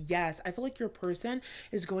person. Yes, I feel like your person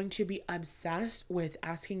is going to be obsessed with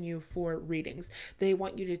asking you for readings. They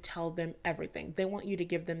want you to tell them everything. They want you to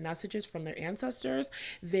give them messages from their ancestors.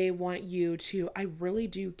 They want you to, I really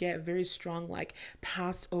do get very strong, like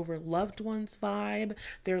passed over loved ones vibe.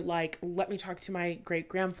 They're like, let me talk to my great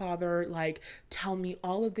grandfather, like tell me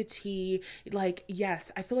all of the tea. Like,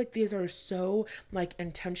 yes, I feel like these are so like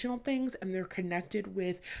intentional things, and they're connected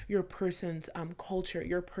with your person's culture,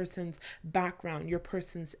 your person's background, your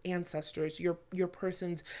person's ancestors, your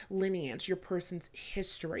person's lineage, your person's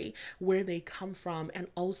history, where they come from, and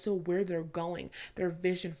also where they're going, their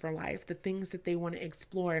vision for life, the things that they want to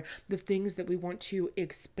explore, the things that we want to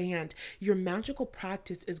expand. Your magical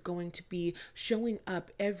practice is going to be showing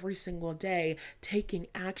up every single day, taking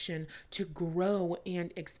action to grow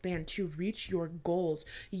and expand, to reach your goals.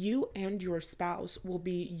 You and your spouse will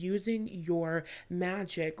be using your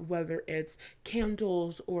magic, whether it's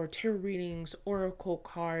candles or tarot readings, oracle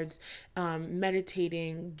cards,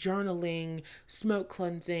 meditating, journaling, smoke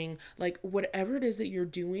cleansing, like whatever it is that you're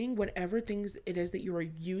doing, whatever things it is that you are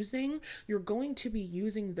using, you're going to be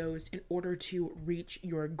using those in order to reach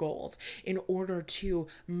your goals, in order to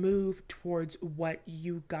move towards what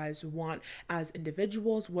you guys want as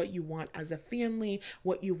individuals, what you want as a family,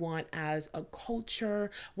 what you want as a culture,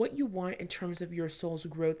 what you want in terms of your soul's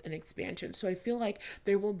growth and expansion. So I feel like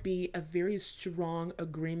there will be a very strong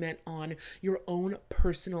agreement on your own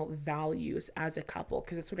personal values as a couple,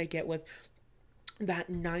 because that's what I get with that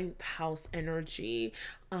 9th house energy,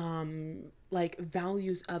 like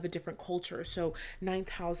values of a different culture. So 9th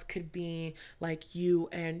house could be like you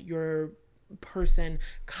and your person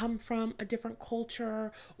come from a different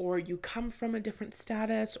culture, or you come from a different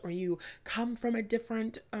status, or you come from a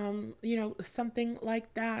different something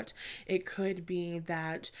like that. It could be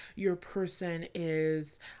that your person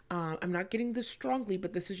is I'm not getting this strongly,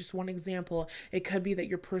 but this is just one example. It could be that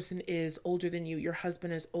your person is older than you, your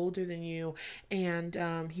husband is older than you, and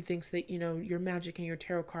he thinks that your magic and your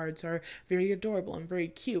tarot cards are very adorable and very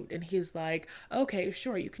cute, and he's like, okay,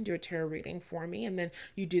 sure, you can do a tarot reading for me. And then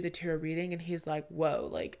you do the tarot reading, and he's like, whoa,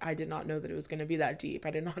 like I did not know that it was going to be that deep. I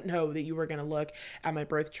did not know that you were going to look at my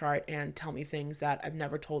birth chart and tell me things that I've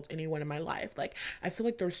never told anyone in my life. Like, I feel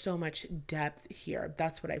like there's so much depth here.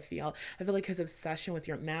 That's what I feel. I feel like his obsession with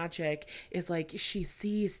your magic is like, she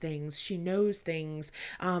sees things, she knows things.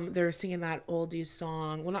 They're singing that oldies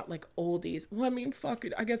song, well, not like oldies, well, I mean, fuck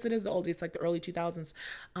it, I guess it is the oldies, like the early 2000s,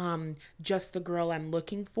 Just the Girl I'm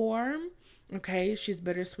Looking For. Okay, she's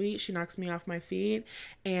bittersweet. She knocks me off my feet,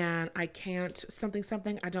 and I can't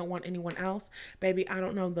something. I don't want anyone else. Baby, I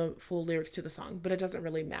don't know the full lyrics to the song, but it doesn't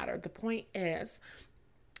really matter. The point is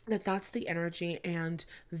that's the energy and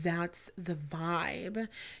that's the vibe.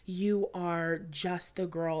 You are just the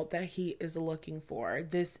girl that he is looking for.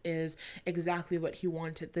 This is exactly what he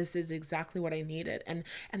wanted. This is exactly what I needed. And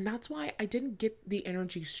that's why I didn't get the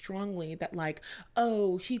energy strongly that like,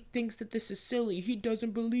 oh, he thinks that this is silly. He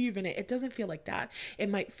doesn't believe in it. It doesn't feel like that. It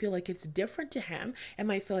might feel like it's different to him. It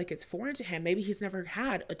might feel like it's foreign to him. Maybe he's never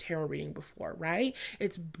had a tarot reading before, right?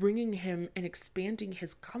 It's bringing him and expanding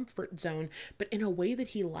his comfort zone, but in a way that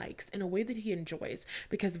he likes, in a way that he enjoys,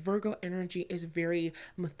 because Virgo energy is very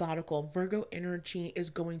methodical. Virgo energy is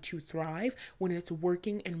going to thrive when it's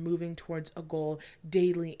working and moving towards a goal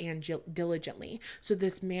daily and diligently. So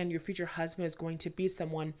this man, your future husband, is going to be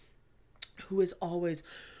someone who is always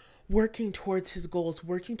working towards his goals,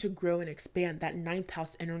 working to grow and expand. That ninth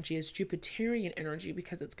house energy is Jupiterian energy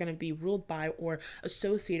because it's going to be ruled by or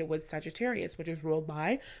associated with Sagittarius, which is ruled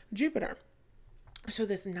by Jupiter. So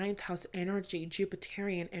this ninth house energy,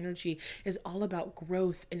 Jupiterian energy, is all about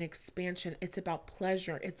growth and expansion. It's about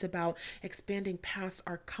pleasure. It's about expanding past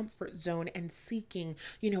our comfort zone and seeking,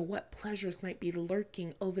 what pleasures might be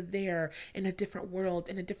lurking over there in a different world,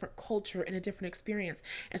 in a different culture, in a different experience.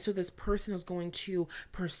 And so this person is going to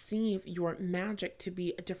perceive your magic to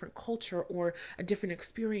be a different culture or a different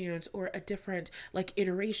experience or a different like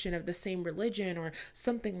iteration of the same religion or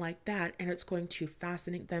something like that. And it's going to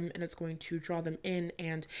fascinate them and it's going to draw them in.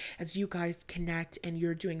 And as you guys connect and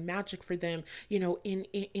you're doing magic for them,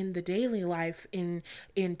 in the daily life, in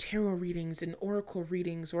tarot readings and oracle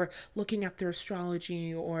readings, or looking at their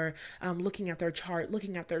astrology, or looking at their chart,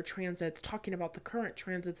 looking at their transits, talking about the current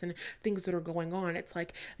transits and things that are going on, it's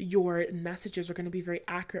like your messages are going to be very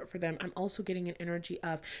accurate for them. I'm also getting an energy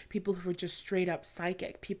of people who are just straight up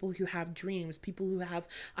psychic, people who have dreams, people who have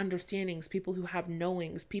understandings, people who have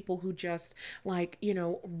knowings, people who just like,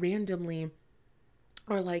 randomly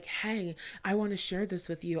or like, hey, I want to share this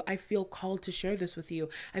with you. I feel called to share this with you.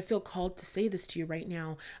 I feel called to say this to you right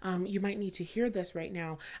now. You might need to hear this right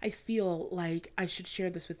now. I feel like I should share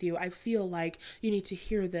this with you. I feel like you need to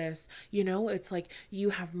hear this. It's like you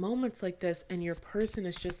have moments like this and your person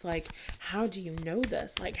is just like, how do you know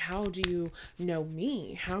this? Like, how do you know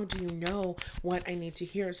me? How do you know what I need to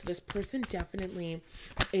hear? So this person definitely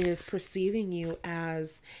is perceiving you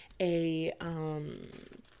as a,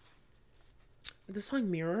 the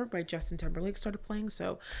song Mirror by Justin Timberlake started playing,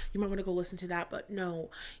 so you might want to go listen to that. But no,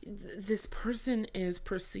 this person is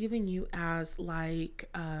perceiving you as like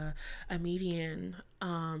a medium,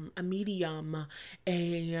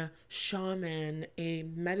 a shaman, a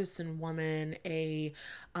medicine woman,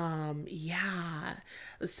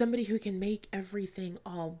 somebody who can make everything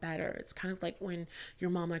all better. It's kind of like when your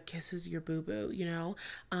mama kisses your boo-boo,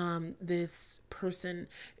 this person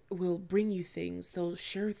will bring you things. They'll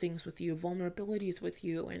share things with you, vulnerabilities with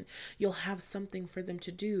you, and you'll have something for them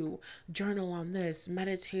to do. Journal on this,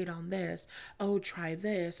 meditate on this. Oh, try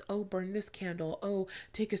this. Oh, burn this candle. Oh,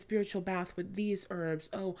 take a spiritual bath with these herbs.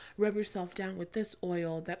 Oh, rub yourself down with this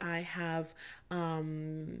oil that I have.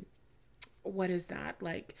 What is that?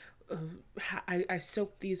 Like, I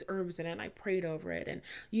soaked these herbs in it and I prayed over it and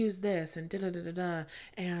used this and da-da-da-da-da.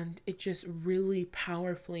 And it just really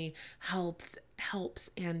powerfully helps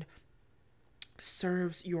and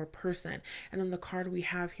serves your person. And then the card we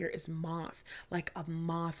have here is moth, like a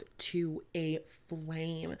moth to a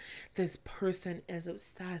flame. This person is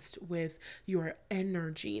obsessed with your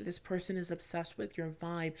energy. This person is obsessed with your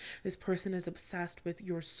vibe. This person is obsessed with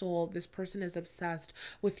your soul. This person is obsessed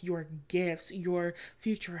with your gifts. Your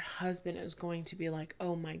future husband is going to be like,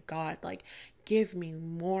 oh my God, like, give me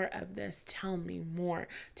more of this. Tell me more.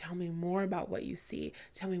 Tell me more about what you see.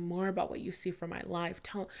 Tell me more about what you see for my life.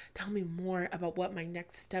 Tell me more about what my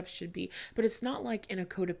next steps should be. But it's not like in a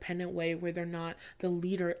codependent way where they're not the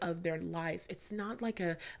leader of their life. It's not like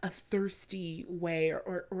a thirsty way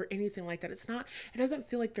or anything like that. It doesn't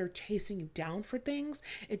feel like they're chasing you down for things.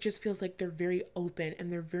 It just feels like they're very open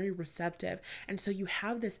and they're very receptive. And so you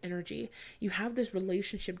have this energy, you have this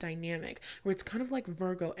relationship dynamic where it's kind of like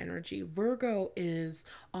Virgo energy. Virgo is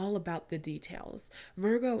all about the details.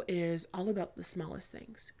 Virgo is all about the smallest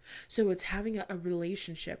things. So it's having a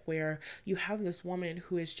relationship where you have this woman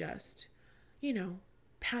who is just,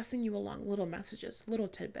 passing you along little messages, little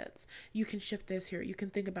tidbits. You can shift this here. You can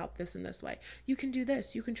think about this in this way. You can do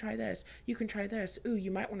this. You can try this. You can try this. Ooh,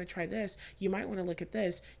 you might want to try this. You might want to look at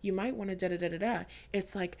this. You might want to da-da-da-da-da.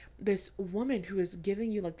 It's like this woman who is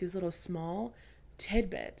giving you like these little small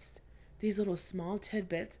tidbits,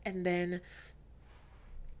 and then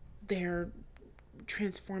they're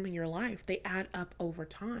transforming your life. They add up over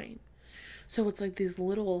time. So it's like these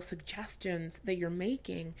little suggestions that you're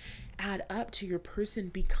making add up to your person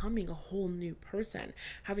becoming a whole new person,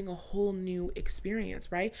 having a whole new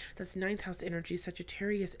experience, right? That's ninth house energy,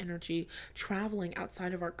 Sagittarius energy, traveling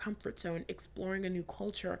outside of our comfort zone, exploring a new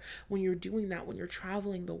culture. When you're doing that, when you're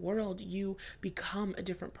traveling the world, you become a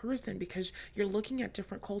different person because you're looking at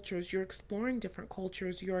different cultures, you're exploring different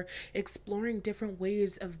cultures, you're exploring different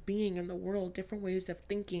ways of being in the world, different ways of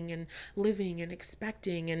thinking and living and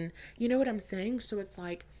expecting. And you know what I'm saying? So it's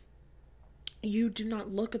like, you do not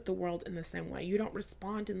look at the world in the same way. You don't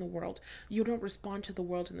respond in the world. You don't respond to the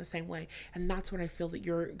world in the same way. And that's what I feel that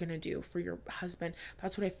you're going to do for your husband.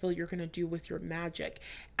 That's what I feel you're going to do with your magic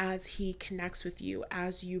as he connects with you,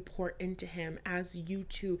 as you pour into him, as you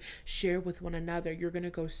two share with one another. You're going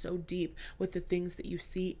to go so deep with the things that you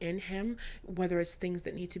see in him, whether it's things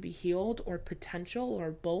that need to be healed or potential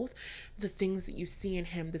or both. The things that you see in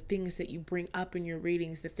him, the things that you bring up in your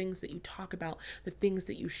readings, the things that you talk about, the things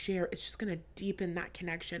that you share, it's just going to deepen that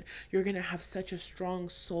connection. You're going to have such a strong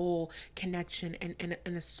soul connection and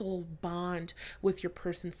a soul bond with your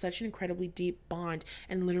person, such an incredibly deep bond.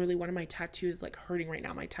 And literally one of my tattoos is like hurting right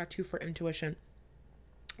now. My tattoo for intuition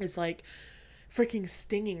is like freaking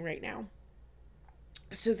stinging right now.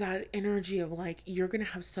 So that energy of like, you're going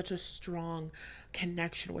to have such a strong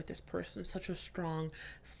connection with this person, such a strong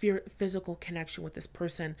physical connection with this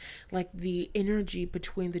person. Like the energy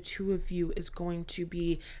between the two of you is going to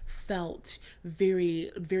be felt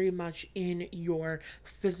very, very much in your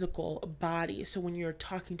physical body. So when you're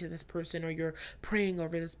talking to this person, or you're praying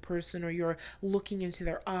over this person, or you're looking into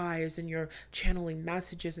their eyes and you're channeling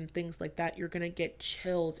messages and things like that, you're going to get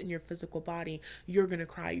chills in your physical body. You're going to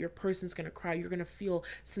cry. Your person's going to cry. You're going to feel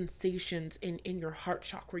sensations in your heart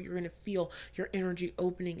chakra. You're going to feel your energy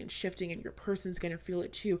opening and shifting, and your person's going to feel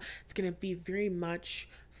it too. It's going to be very much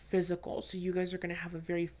physical. So you guys are going to have a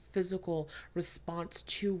very physical response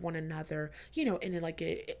to one another, you know, in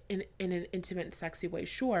an intimate, sexy way,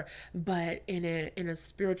 sure, but in a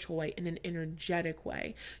spiritual way, in an energetic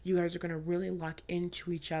way. You guys are going to really lock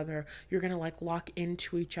into each other. You're going to like lock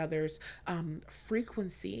into each other's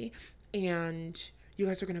frequency, and you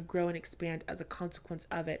guys are going to grow and expand as a consequence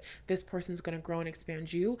of it. This person's going to grow and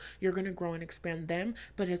expand you. You're going to grow and expand them,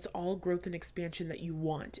 but it's all growth and expansion that you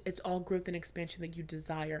want. It's all growth and expansion that you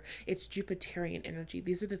desire. It's Jupiterian energy.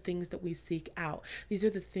 These are the things that we seek out. These are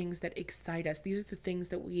the things that excite us. These are the things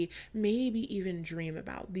that we maybe even dream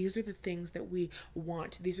about. These are the things that we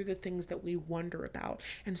want. These are the things that we wonder about.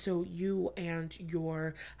 And so you and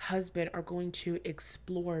your husband are going to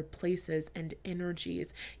explore places and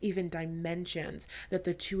energies, even dimensions that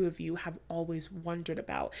the two of you have always wondered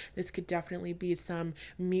about. This could definitely be some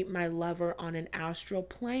meet my lover on an astral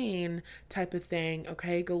plane type of thing.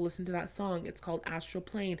 Okay, go listen to that song. It's called Astral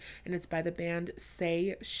Plane, and it's by the band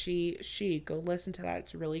Say She. Go listen to that.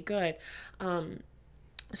 It's really good.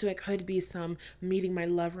 So it could be some meeting my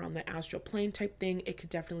lover on the astral plane type thing. It could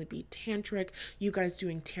definitely be tantric. You guys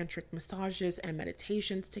doing tantric massages and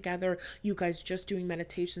meditations together. You guys just doing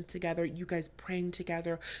meditations together. You guys praying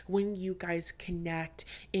together. When you guys connect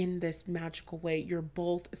in this magical way, you're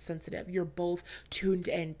both sensitive. You're both tuned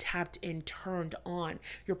in, tapped in, turned on.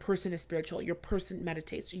 Your person is spiritual. Your person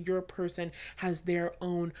meditates. Your person has their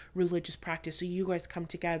own religious practice. So you guys come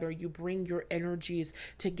together. You bring your energies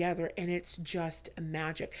together, and it's just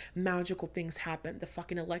magic. Magical things happen. The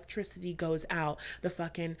fucking electricity goes out. The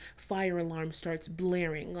fucking fire alarm starts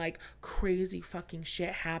blaring. Like crazy fucking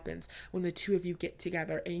shit happens when the two of you get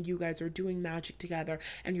together and you guys are doing magic together,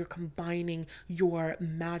 and you're combining your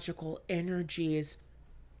magical energies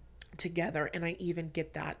together. And I even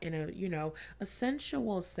get that in a, you know, a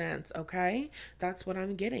sensual sense. Okay, that's what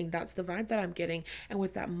I'm getting. That's the vibe that I'm getting. And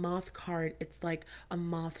with that moth card, it's like a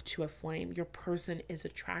moth to a flame. Your person is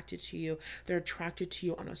attracted to you. They're attracted to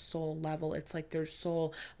you on a soul level. It's like their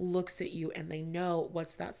soul looks at you and they know,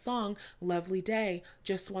 what's that song, Lovely Day,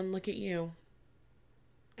 just one look at you,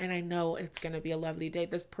 and I know it's going to be a lovely day.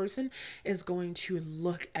 This person is going to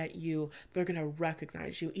look at you. They're going to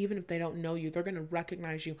recognize you. Even if they don't know you, they're going to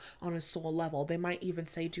recognize you on a soul level. They might even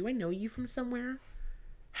say, do I know you from somewhere?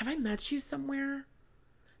 Have I met you somewhere?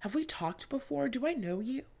 Have we talked before? Do I know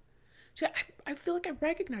you? I feel like I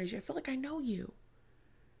recognize you. I feel like I know you.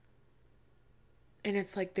 And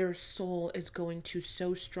it's like their soul is going to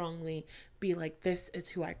so strongly be like, this is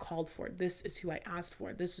who I called for. This is who I asked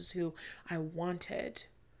for. This is who I wanted.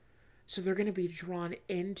 So they're going to be drawn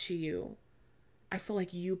into you. I feel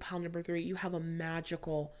like you, pile number 3, you have a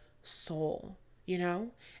magical soul. you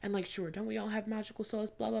know? And like, sure, don't we all have magical souls?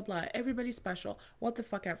 Blah, blah, blah. Everybody's special. What the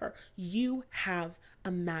fuck ever. You have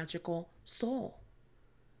a magical soul.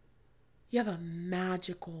 You have a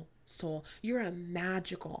magical soul. You're a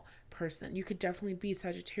magical person. You could definitely be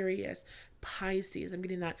Sagittarius, Pisces. I'm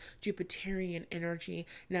getting that Jupiterian energy,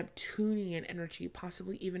 Neptunian energy,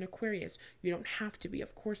 possibly even Aquarius. You don't have to be,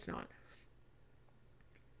 of course not.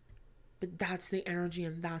 But that's the energy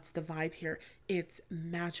and that's the vibe here. It's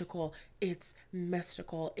magical. It's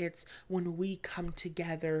mystical. It's when we come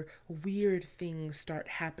together, weird things start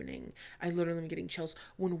happening. I literally am getting chills.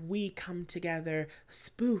 When we come together,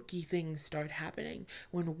 spooky things start happening.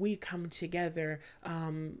 When we come together,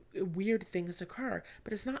 weird things occur.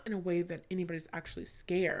 But it's not in a way that anybody's actually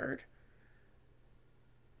scared.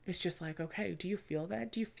 It's just like, okay, do you feel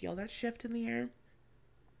that? Do you feel that shift in the air?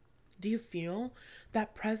 Do you feel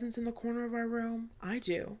that presence in the corner of our room? I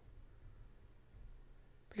do.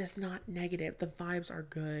 But it's not negative. The vibes are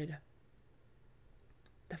good.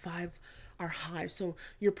 The vibes are high. So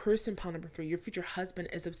your person, pile number 3, your future husband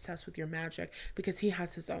is obsessed with your magic because he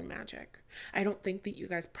has his own magic. I don't think that you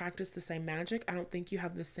guys practice the same magic. I don't think you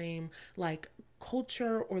have the same like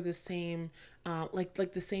culture or the same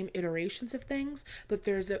like the same iterations of things, but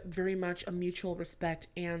there's a very much a mutual respect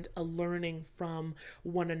and a learning from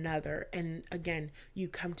one another. And again, you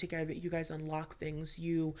come together, you guys unlock things,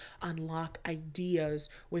 you unlock ideas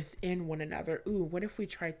within one another. Ooh, what if we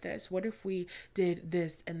tried this? What if we did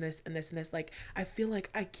this and this and this and this? Like, I feel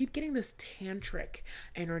like I keep getting this tantric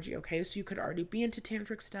energy. Okay, so you could already be into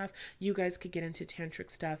tantric stuff. You guys could get into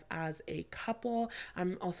tantric stuff as a couple.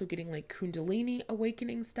 I'm also getting like Kundalini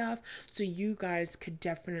awakening stuff. So you guys could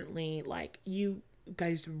definitely, like, you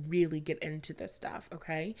guys really get into this stuff,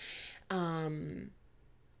 okay?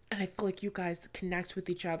 And I feel like you guys connect with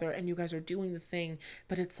each other and you guys are doing the thing,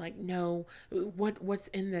 but it's like, no, what's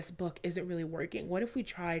in this book isn't really working. What if we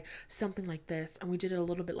tried something like this and we did it a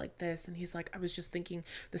little bit like this? And he's like, I was just thinking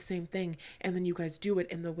the same thing. And then you guys do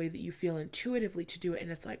it in the way that you feel intuitively to do it.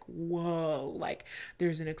 And it's like, whoa, like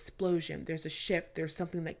there's an explosion, there's a shift, there's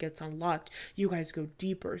something that gets unlocked. You guys go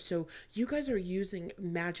deeper. So you guys are using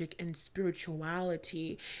magic and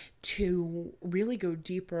spirituality to really go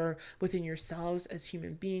deeper within yourselves as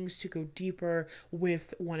human beings, to go deeper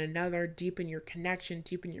with one another, deepen your connection,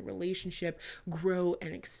 deepen your relationship, grow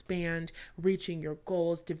and expand, reaching your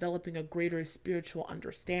goals, developing a greater spiritual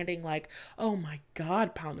understanding. Like, oh my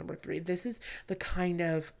God, pile number 3, this is the kind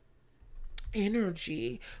of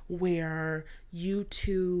energy where you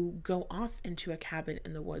two go off into a cabin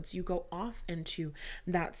in the woods. You go off into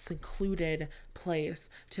that secluded place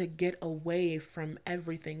to get away from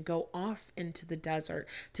everything. Go off into the desert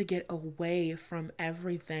to get away from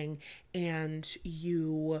everything, and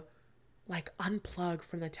you like unplug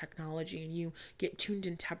from the technology and you get tuned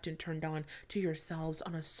and tapped and turned on to yourselves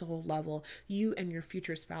on a soul level. You and your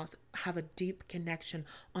future spouse have a deep connection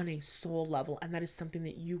on a soul level, and that is something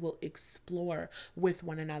that you will explore with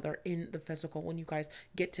one another in the physical when you guys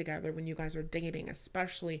get together, when you guys are dating,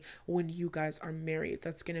 especially when you guys are married.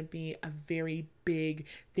 That's going to be a very big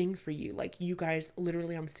thing for you. Like, you guys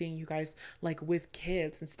literally, I'm seeing you guys like with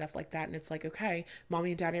kids and stuff like that, and it's like, okay,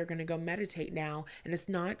 mommy and daddy are going to go meditate now, and it's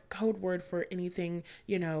not code word for anything,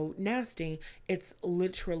 you know, nasty. It's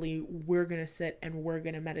literally, we're going to sit and we're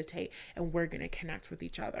going to meditate and we're going to connect with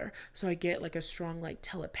each other. So I get like a strong like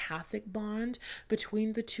telepathic bond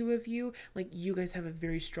between the two of you. Like, you guys have a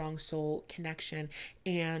very strong soul connection,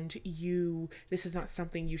 and this is not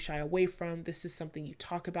something you shy away from. This is something you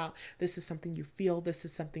talk about. This is something you feel. This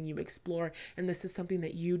is something you explore. And this is something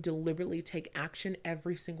that you deliberately take action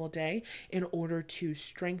every single day in order to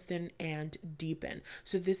strengthen and deepen.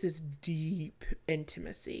 So this is deep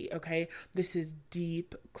intimacy, okay? This is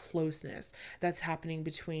deep closeness that's happening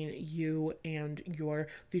between you and your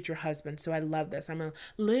future husband. So I love this. I'm a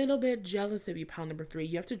little bit jealous of you, pile number 3.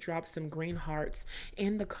 You have to drop some green hearts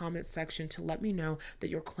in the comment section to let me know that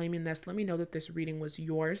you're claiming this. Let me know that this reading was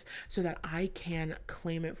yours so that I can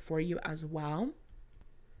claim it for you as well.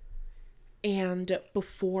 And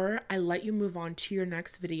before I let you move on to your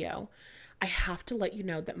next video, I have to let you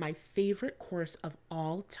know that my favorite course of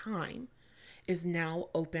all time is now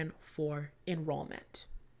open for enrollment.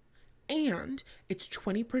 And it's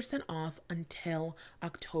 20% off until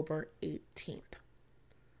October 18th.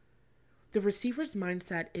 The Receiver's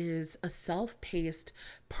Mindset is a self-paced,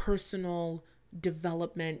 personal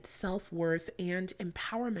development, self-worth, and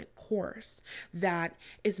empowerment course that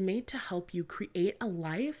is made to help you create a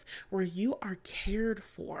life where you are cared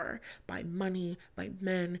for by money, by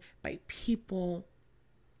men, by people,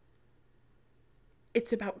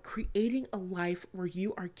 It's about creating a life where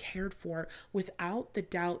you are cared for without the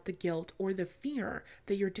doubt, the guilt, or the fear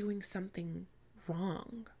that you're doing something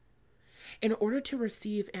wrong. In order to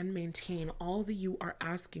receive and maintain all that you are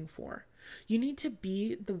asking for, you need to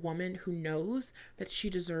be the woman who knows that she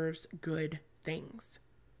deserves good things.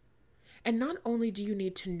 And not only do you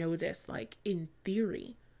need to know this, like in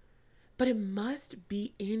theory, but it must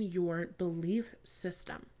be in your belief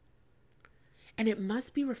system. And it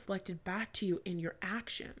must be reflected back to you in your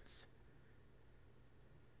actions.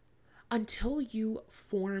 Until you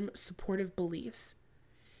form supportive beliefs,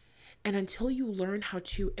 and until you learn how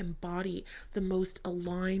to embody the most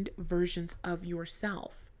aligned versions of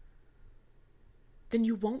yourself, then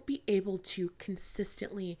you won't be able to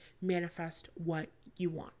consistently manifest what you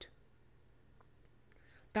want.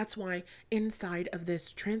 That's why inside of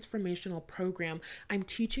this transformational program, I'm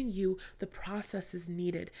teaching you the processes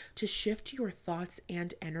needed to shift your thoughts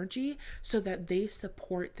and energy so that they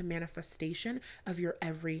support the manifestation of your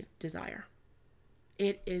every desire.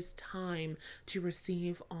 It is time to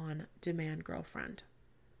receive on demand, girlfriend.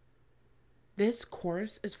 This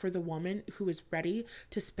course is for the woman who is ready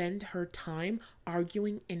to spend her time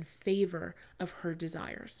arguing in favor of her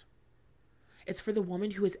desires. It's for the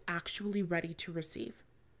woman who is actually ready to receive.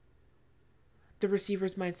 The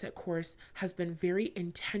Receiver's Mindset course has been very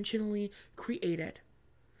intentionally created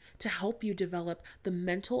to help you develop the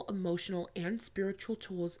mental, emotional, and spiritual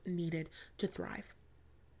tools needed to thrive.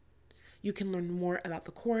 You can learn more about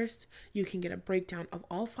the course. You can get a breakdown of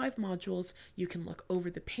all 5 modules. You can look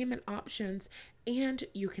over the payment options, and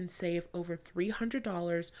you can save over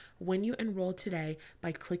 $300 when you enroll today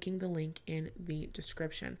by clicking the link in the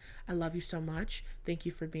description. I love you so much. Thank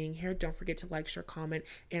you for being here. Don't forget to like, share, comment,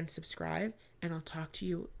 and subscribe, and I'll talk to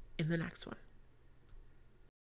you in the next one.